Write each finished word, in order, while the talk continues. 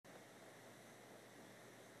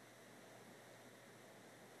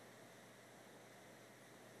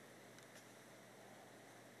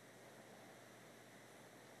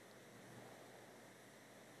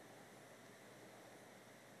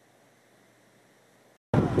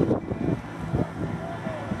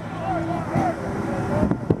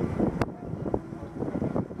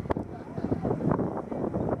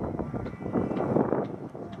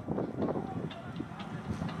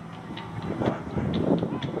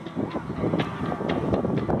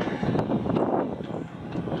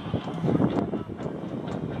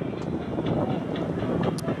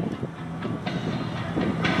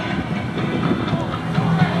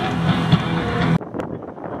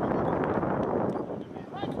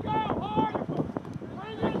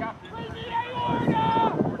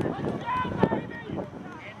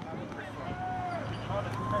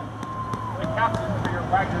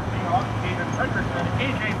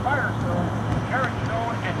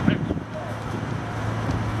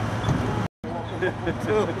think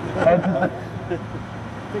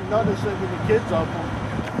none of sending the kids up.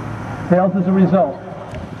 Tails as a result.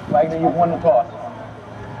 Wagner, you've won the toss.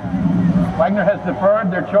 Wagner has deferred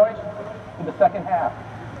their choice to the second half.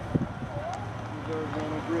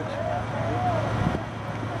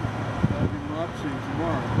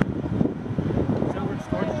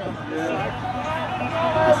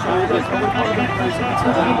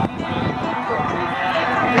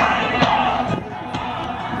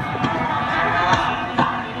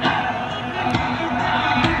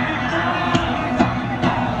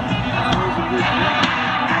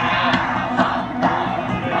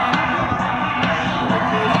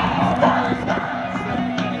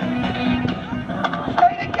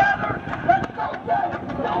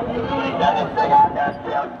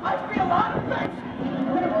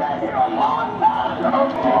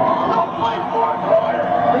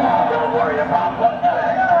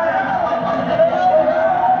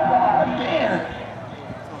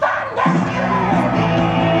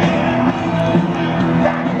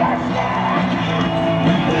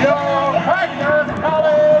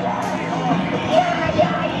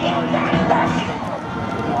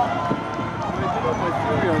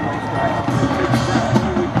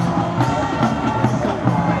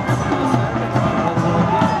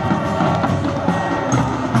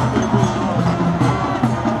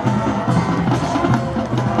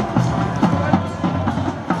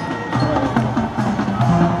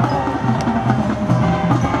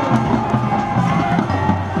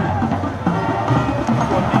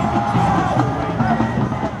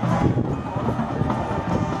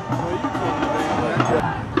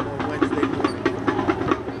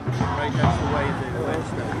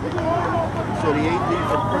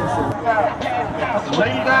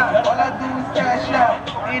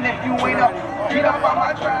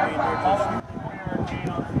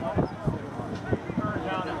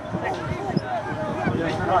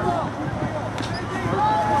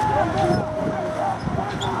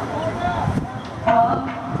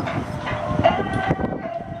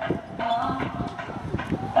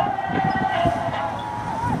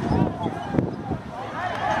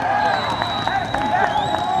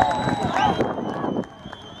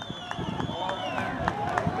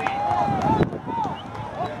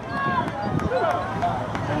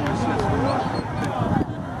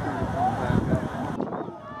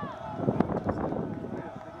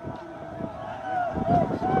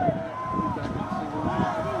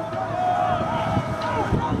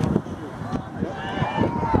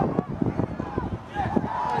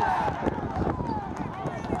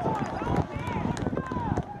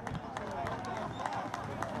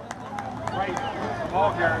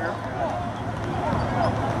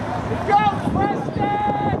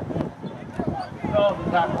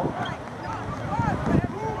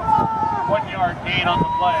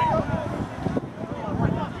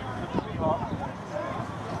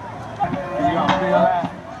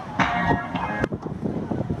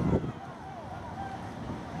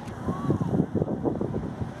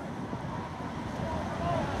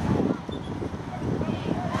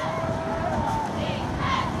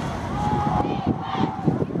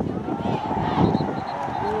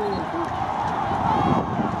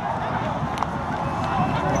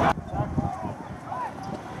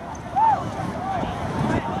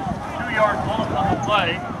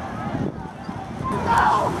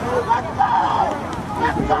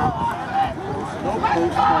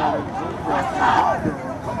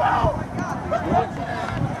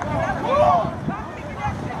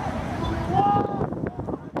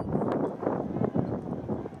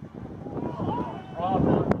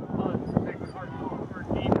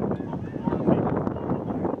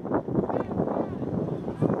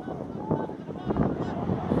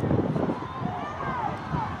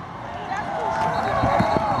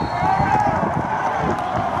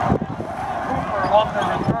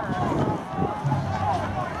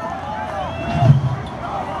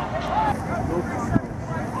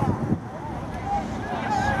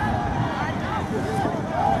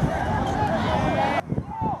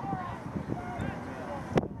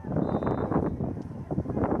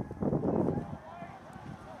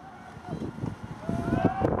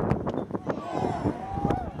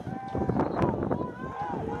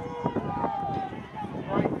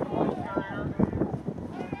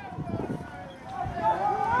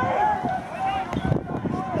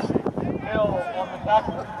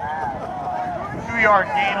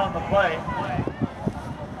 Gain on the play.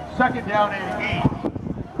 Second down and 8.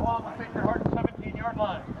 Go on the Sacred Heart 17-yard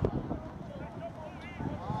line.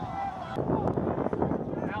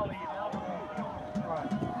 Alley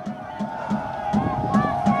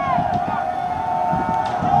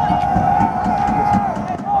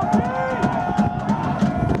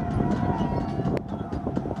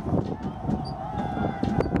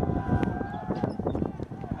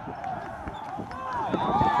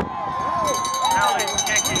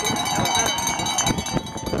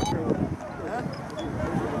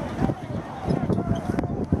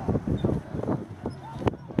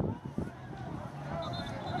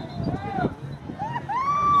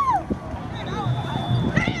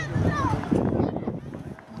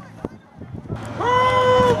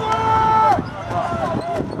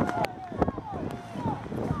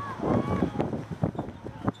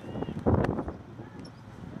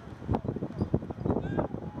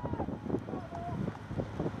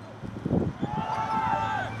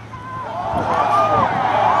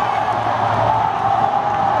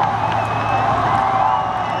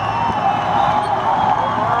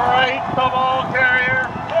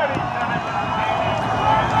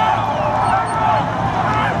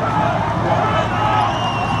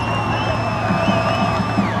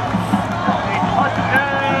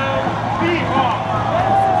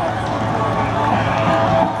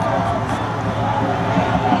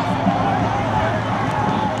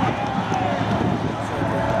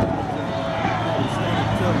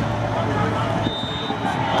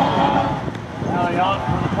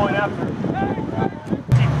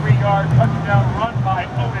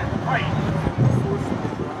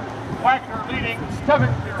 7-0.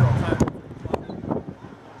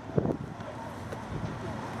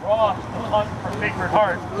 Ross, the hunt for Sacred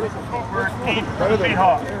Heart over Staten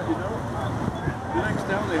Seahawks. The next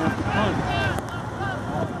down they have to punt.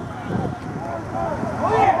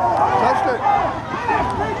 Touched it.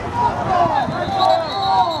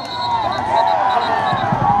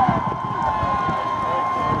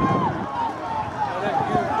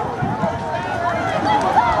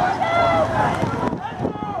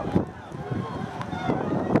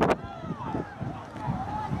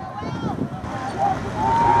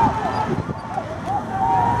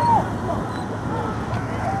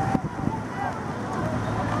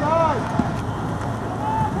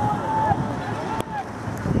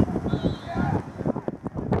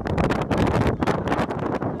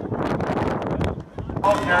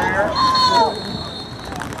 Carrier.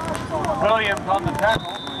 Williams on the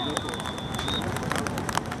tackle.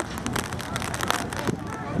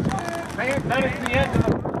 That is the end of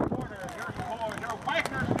the first quarter. Your score, your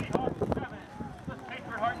Wagner Seahawks 7, the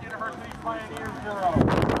Sacred Heart University Pioneers 0.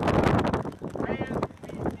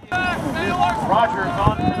 Rogers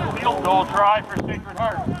on to the field goal try for Sacred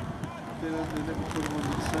Heart. They never put him on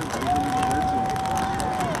the center. He was in the red zone.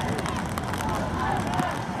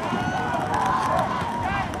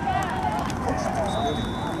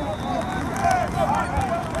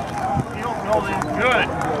 Field goal is good.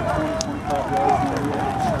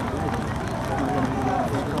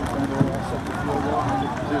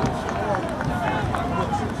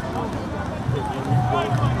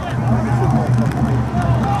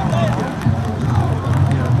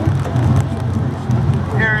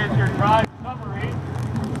 Here is your drive summary.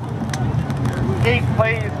 8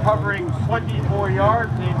 plays covering 24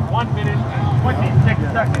 yards in 1 minute and 26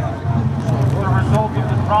 seconds. The result of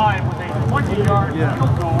the drive was a 20-yard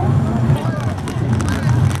field goal.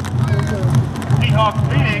 Seahawks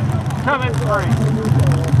leading 7-3.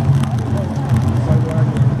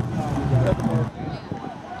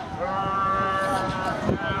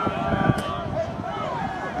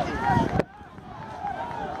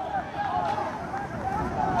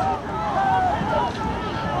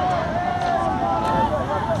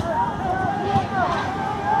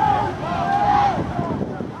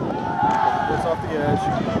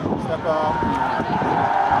 Step up.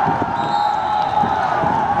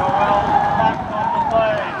 Joel back on the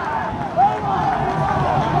play.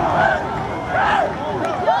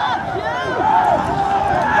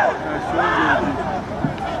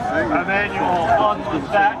 Emmanuel on the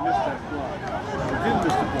sack. He didn't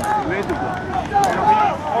miss the block. He made the block. It'll be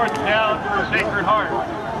 4th down for Sacred Heart.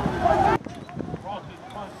 Ross's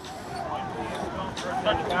punt for a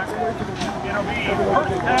touchback. It'll be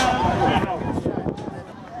 1st down.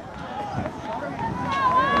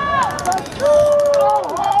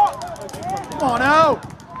 Come on out!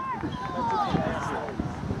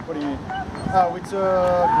 What do you mean? Oh, we took 95.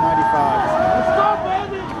 Let's go,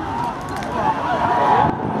 baby!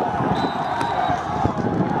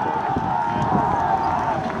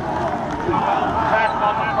 Back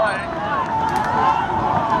on the play.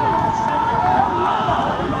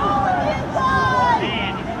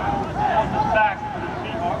 Dean on the sack for the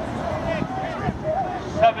Seahawks.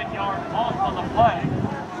 7-yard loss on the play.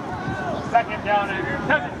 2nd down and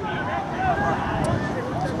 17.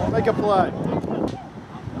 Make a play.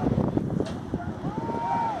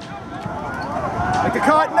 Make a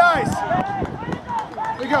cut, nice.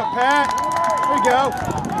 There you go, Pat. There you go.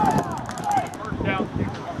 1st down.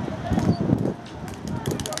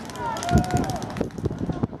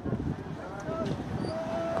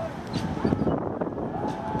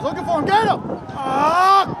 He's looking for him, get him.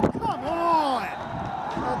 Oh, come on.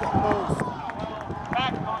 Not the post.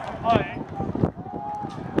 Back on the play.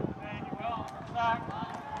 Emmanuel on the sack.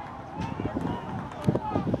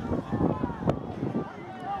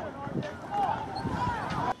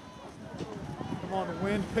 Come on, the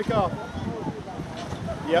wind, pick up.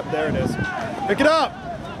 Yep, there it is. Pick it up.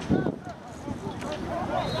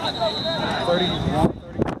 31.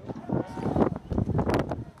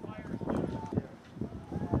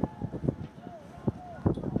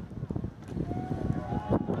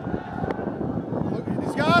 Look,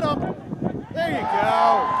 he's got him. There you go.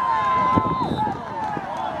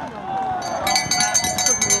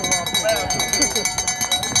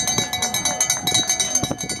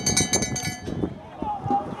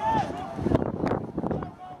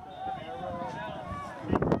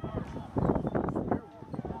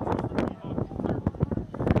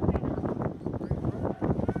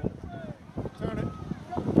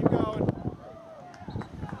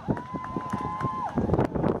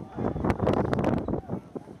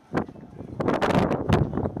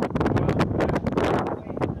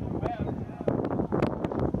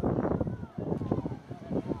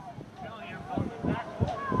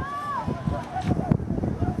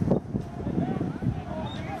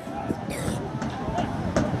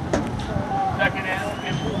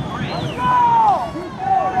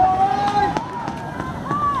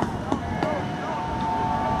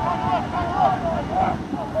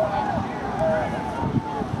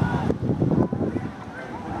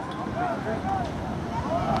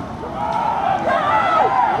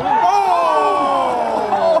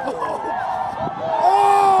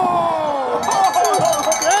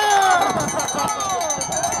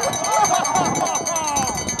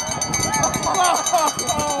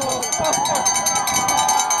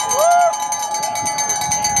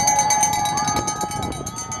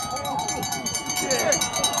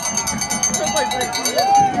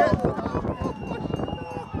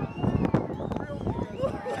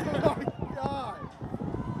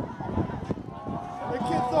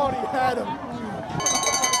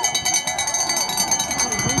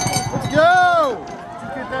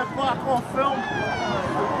 on film?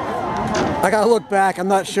 I gotta look back, I'm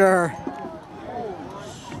not sure.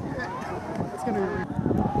 It's gonna be...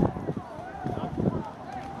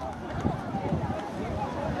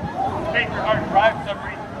 Sacred Heart Drive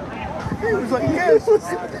summary. He was like, yes!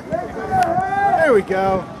 There we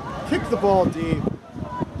go. Kick the ball deep.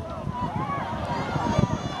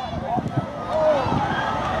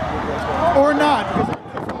 Or not, because it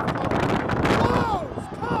kicks off. Close!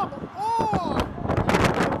 Come on!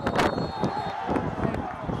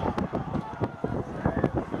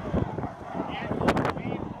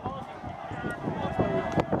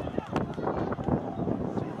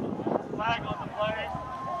 Flag on the play.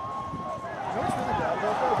 You know what's really bad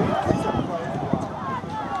about that? We kids are playing.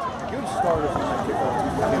 Good starter from that kickoff.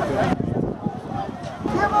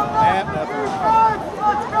 And nothing.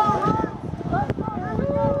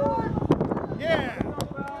 Yeah!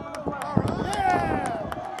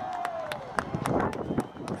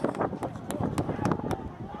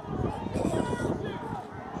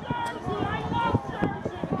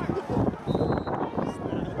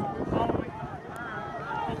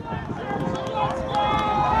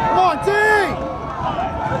 Come on, T!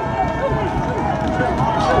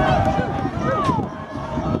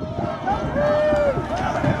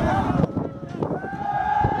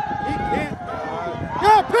 He can't.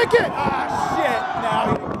 Yeah, pick it! Ah, shit! Now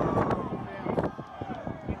he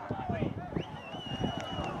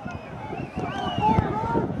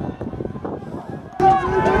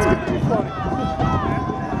That's gonna be funny.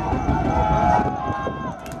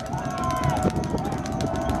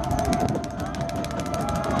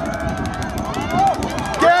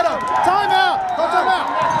 Get him! Timeout! Call timeout!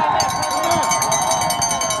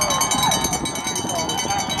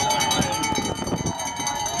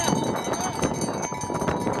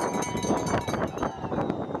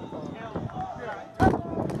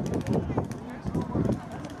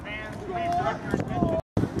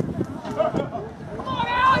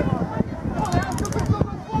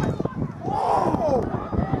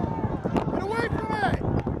 Get away from it!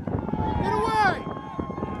 Get away!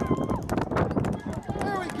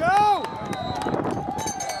 There we go!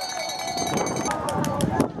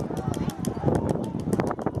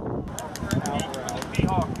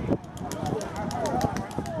 Seahawks.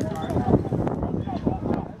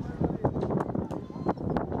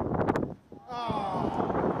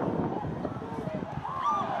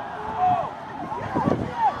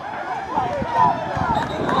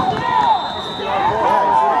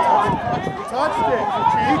 He touched it!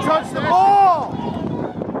 He touched the ball!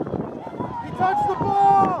 He touched the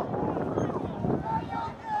ball!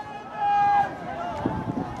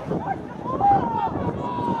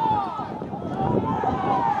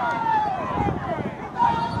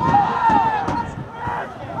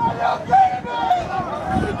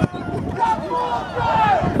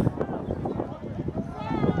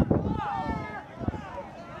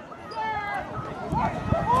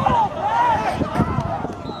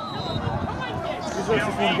 He's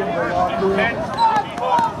just going to get in the locker room.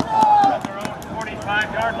 Seahawks at their own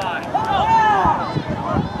 45-yard line.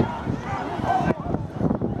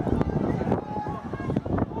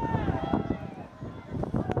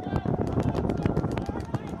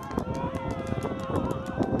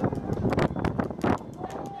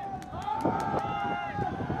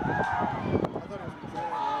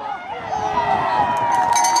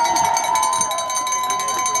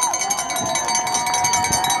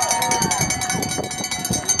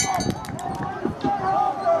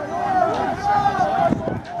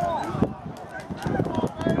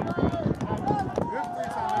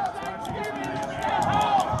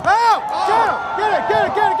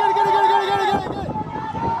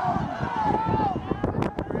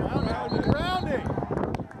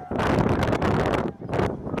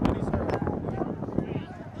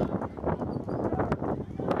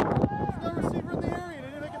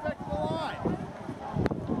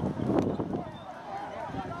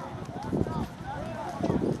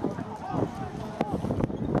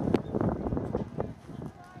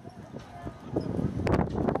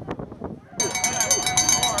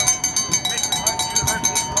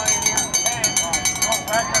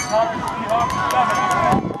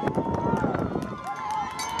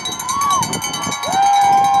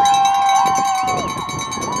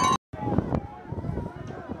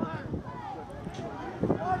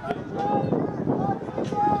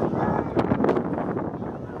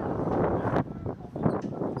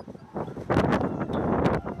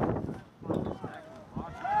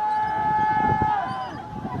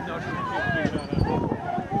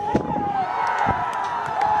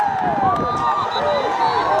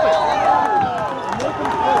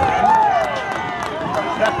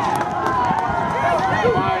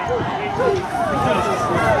 tackle by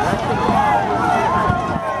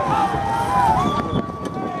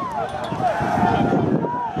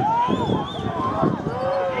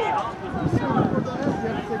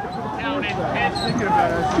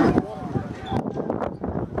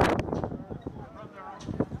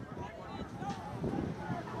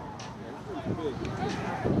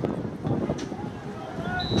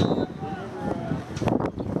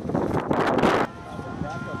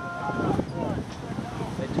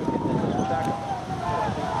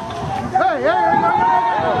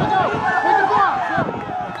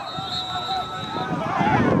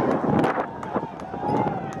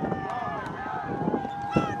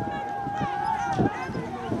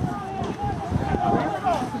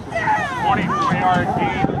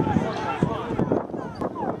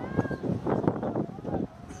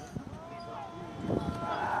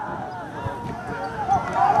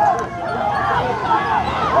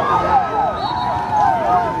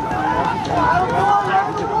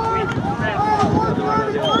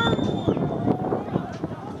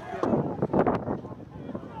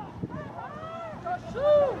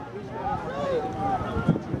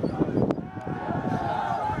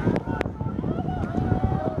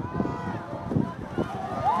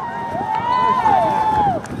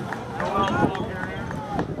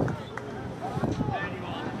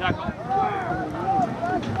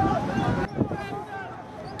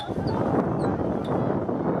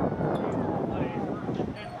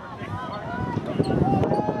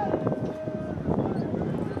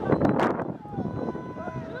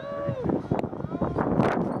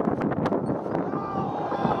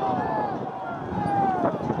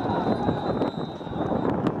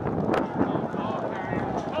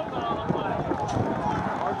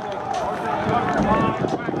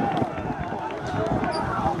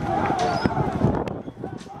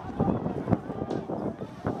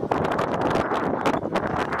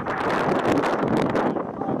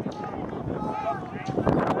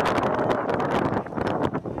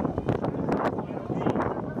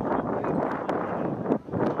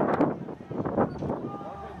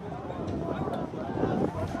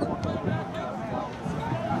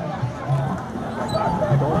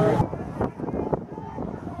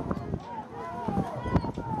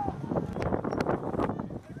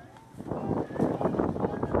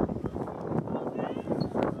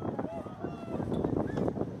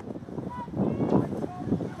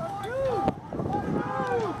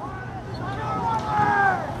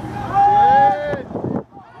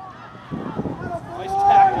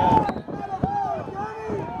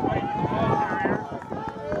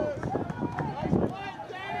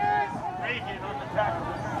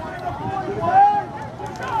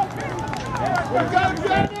down in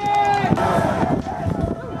 10.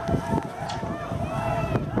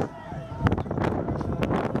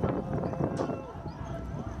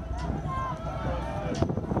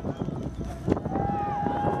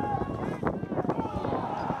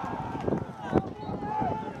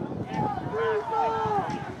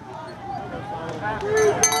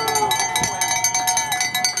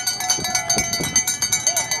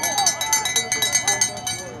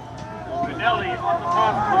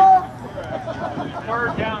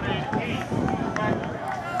 Third down and 8.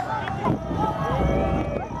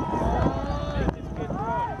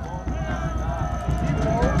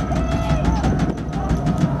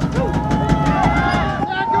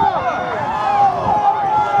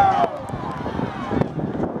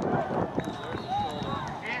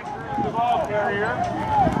 The ball carrier.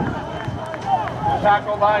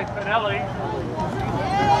 Tackle by Finelli.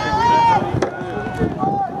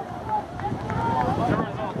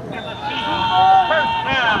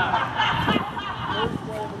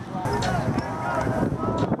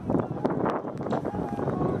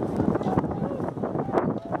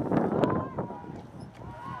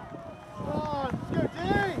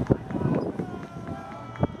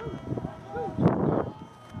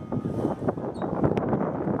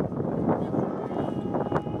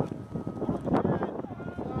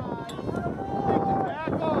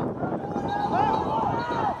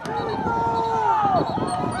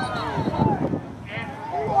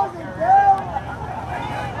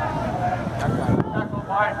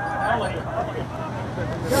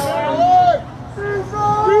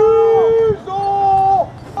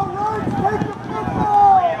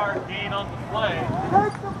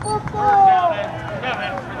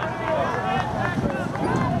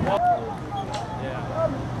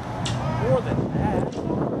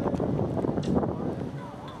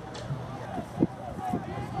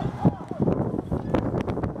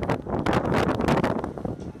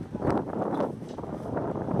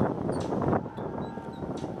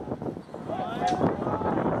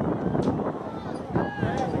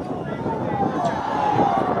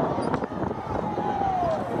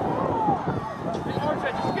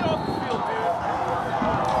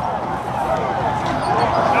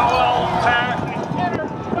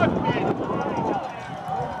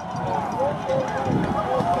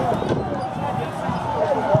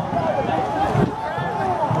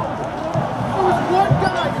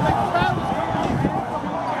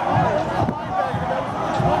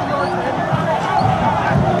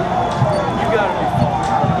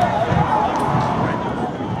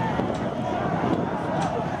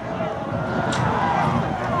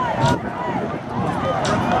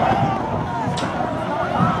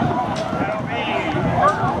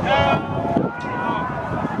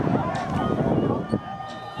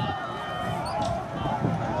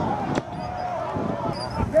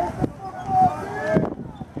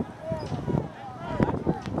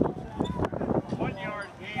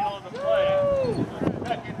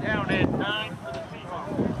 and 9 for the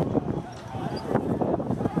Seahawks.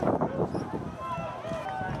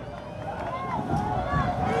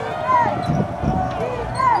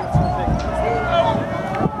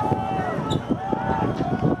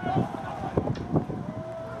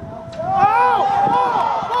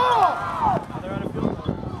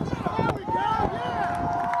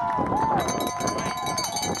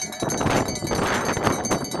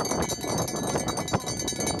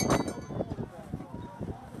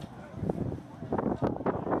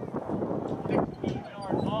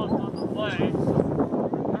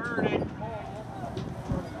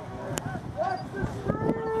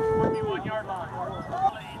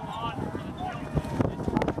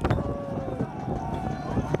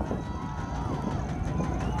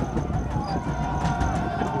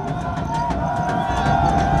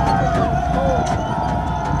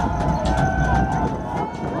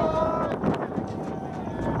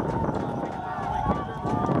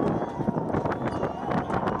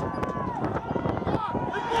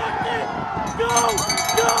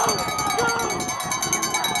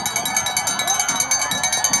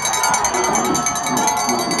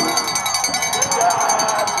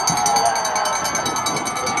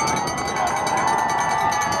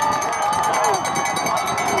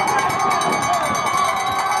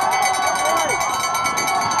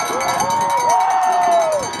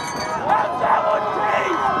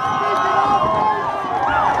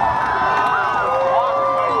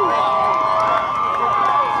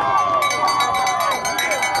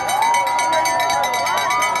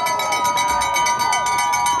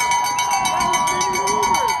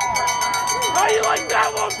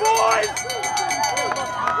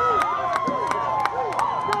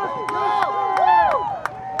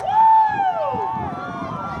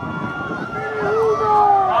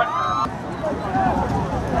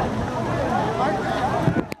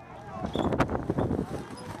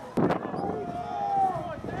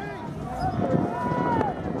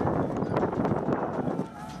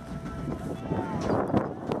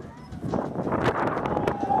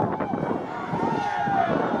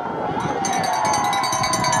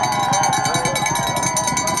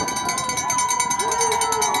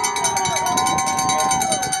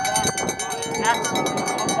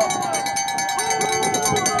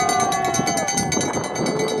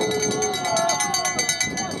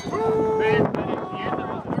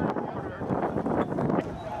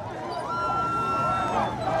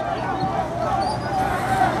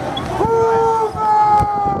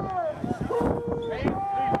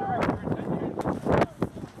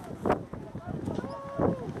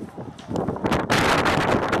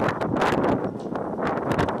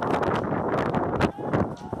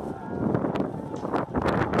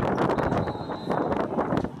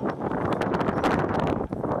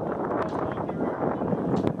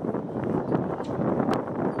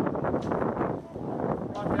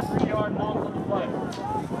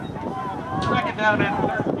 Second down and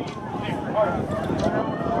 13. Sacred Heart.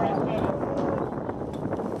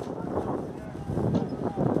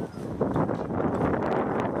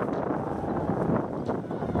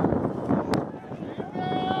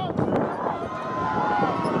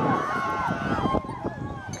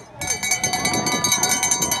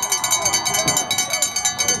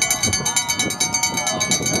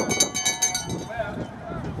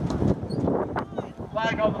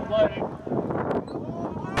 Flag on the play.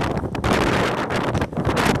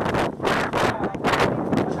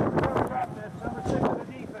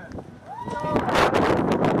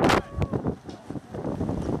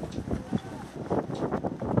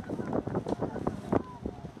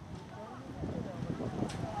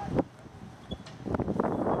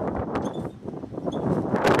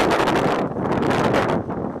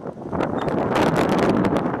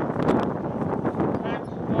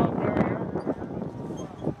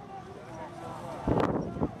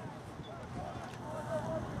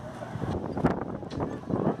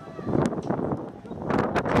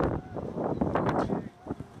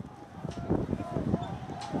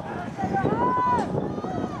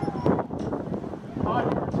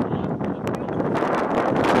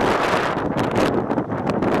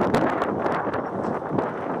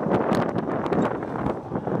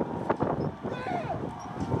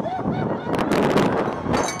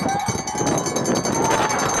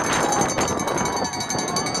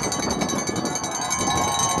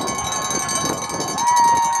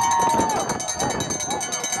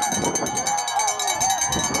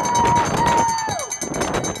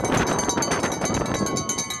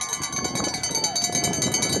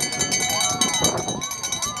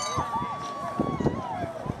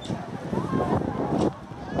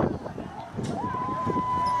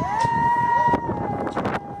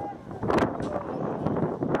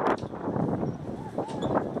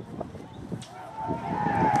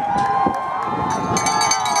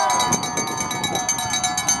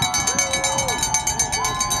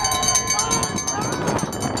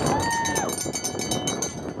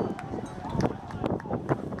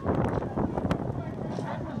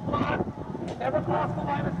 across the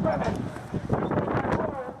line of scrimmage.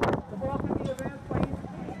 The ball can be advanced by each team.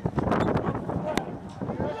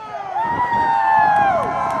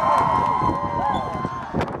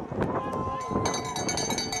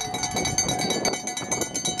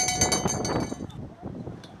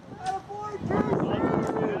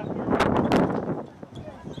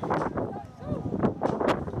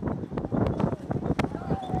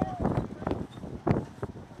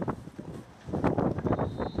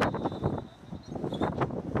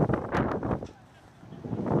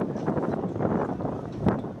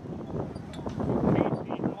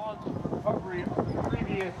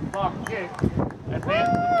 Block kick, advance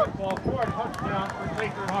the football for a touchdown for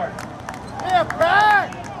Sacred Heart. Yeah, back!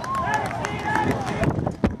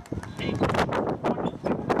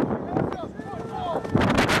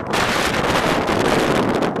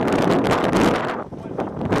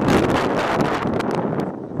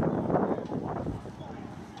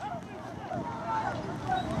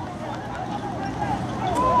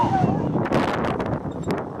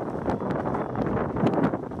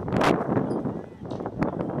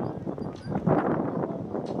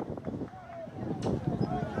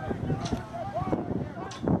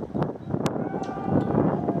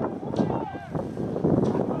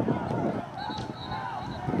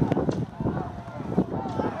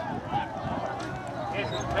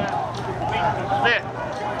 Smith.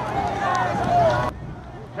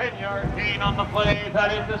 10-yard gain on the play.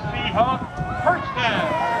 That is the Seahawks first down.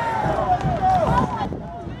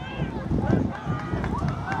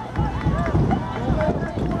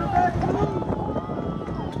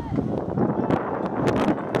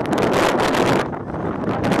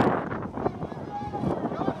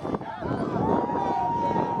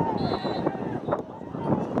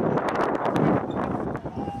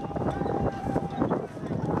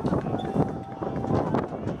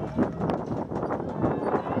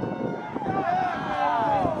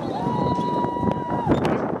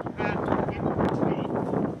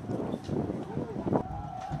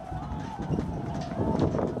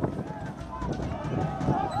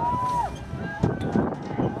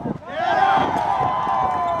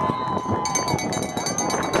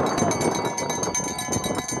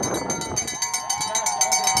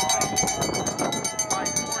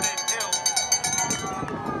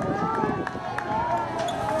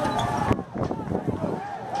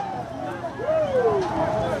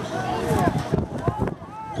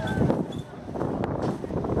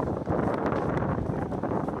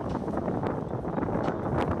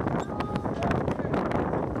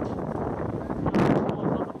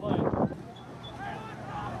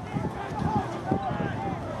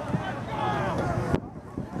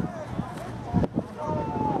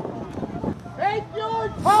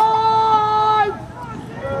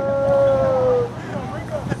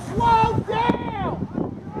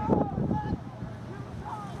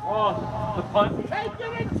 The punt. Take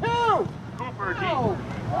it in two! Cooper deep. No.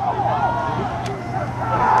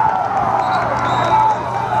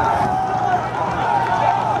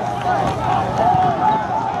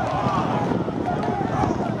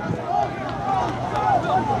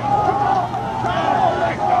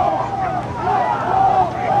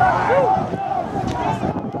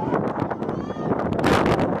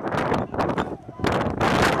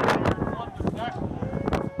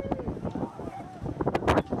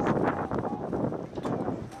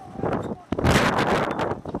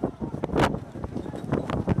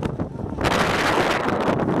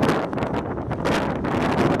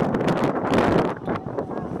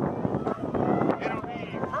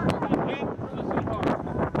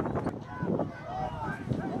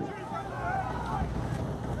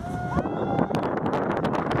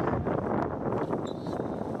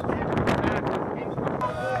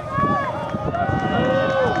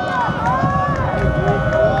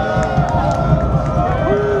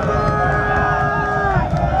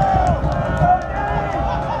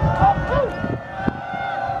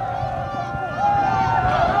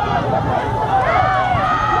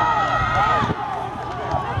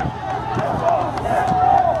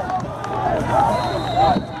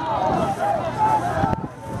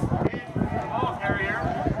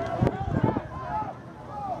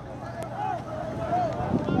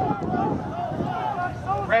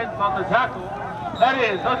 Reds on the tackle. That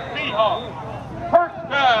is a Seahawks first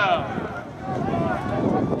down.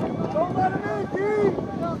 Don't let him in, Keith!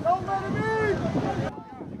 Don't let him in!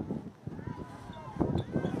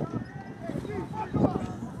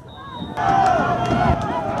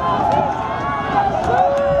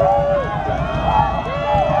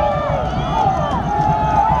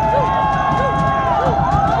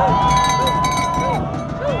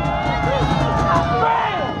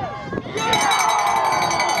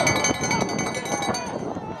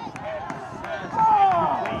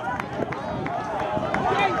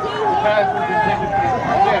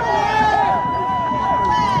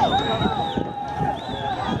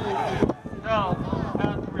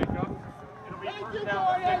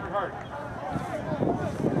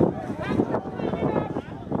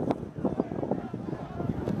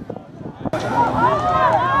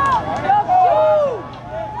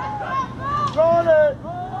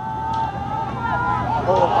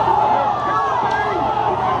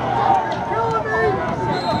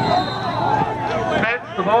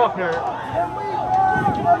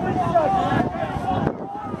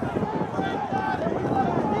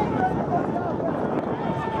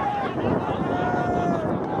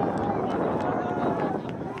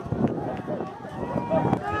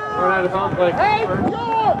 play. Take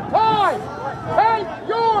your time! Take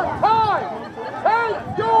your time! Take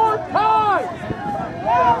your time!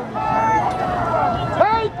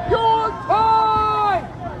 Take your time!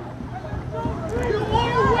 You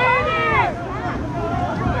want to win it!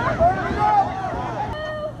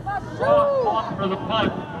 Ross for the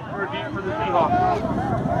punt. For the Seahawks.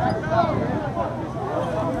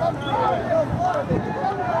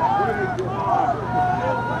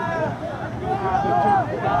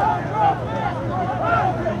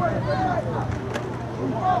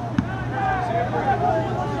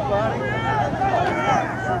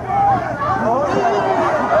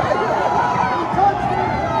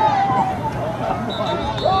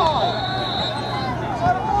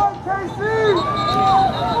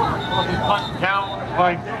 Punt down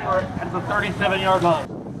by Cooper at the 37-yard line.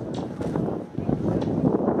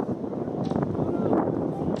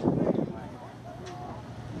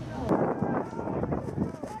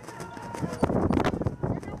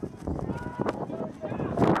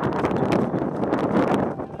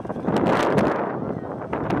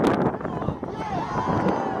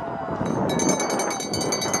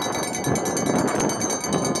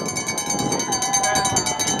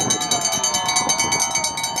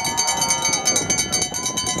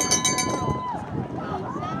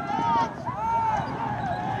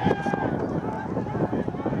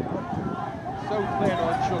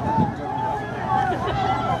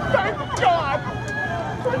 Thank God!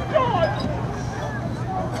 Thank God!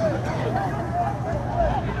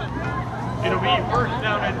 It'll be first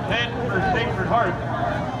down and 10 for Sacred Heart.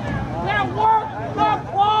 Now work the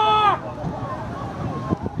clock!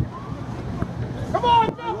 Come on,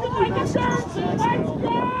 nothing like a jersey! Let's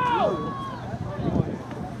go!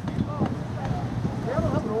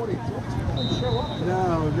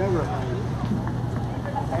 No, never.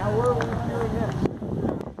 Now where are we doing this?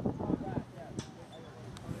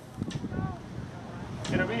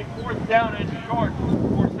 It'll be fourth down and short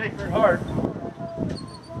for Sacred Heart.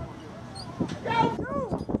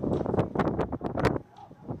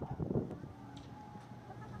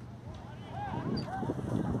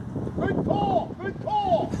 Good call! Good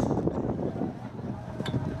call!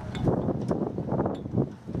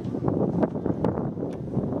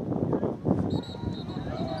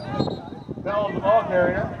 Bell of the ball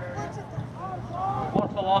carrier.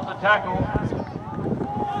 Also lost the tackle.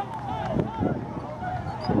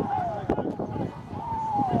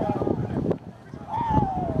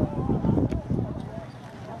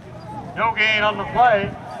 No gain on the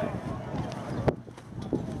play.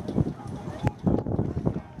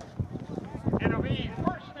 It'll be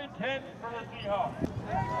first and 10 for the Seahawks.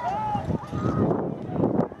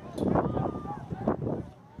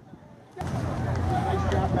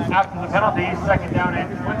 After the penalty, second down and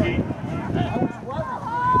 20.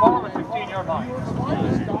 Ball on the 15-yard line.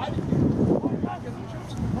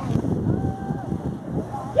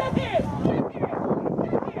 Get it!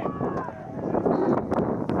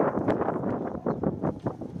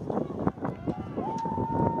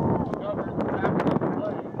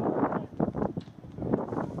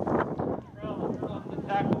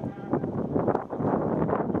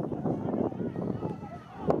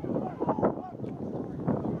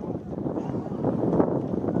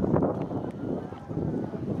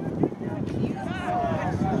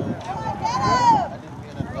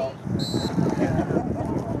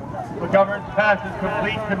 McGovern's pass is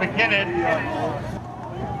complete to McKinnon.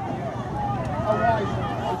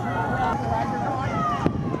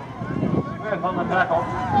 Smith on the tackle.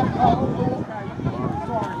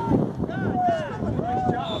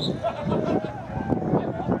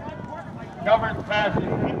 McGovern's pass is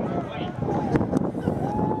incomplete.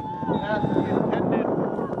 Pass is intended.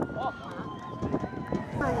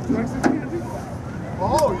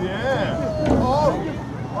 Oh, yeah.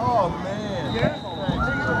 Oh, man. Yeah.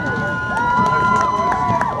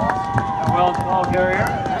 Wells ball carrier.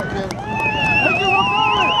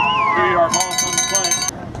 3-yard ball on the play.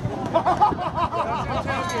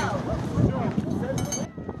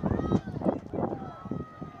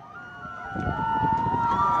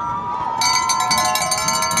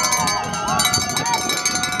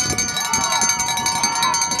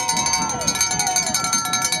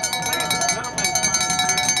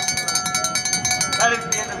 That is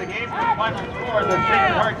the end of the game. The final score, the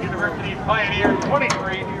Sacred Heart University Pioneers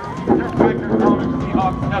 23, their Wagner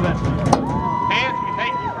Seahawks 7. Fans, we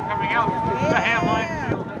thank you for coming out to the Hameline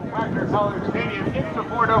Field at Wagner College Stadium in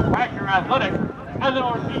support of Wagner Athletics and the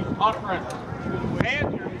Northeast Conference.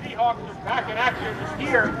 Fans, your Seahawks are back in action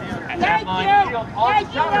here at Hameline Field on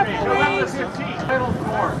Saturday, November 15th. Final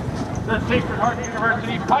score, the Sacred Heart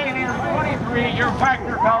University Pioneers 23, your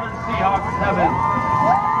Wagner College Seahawks 7.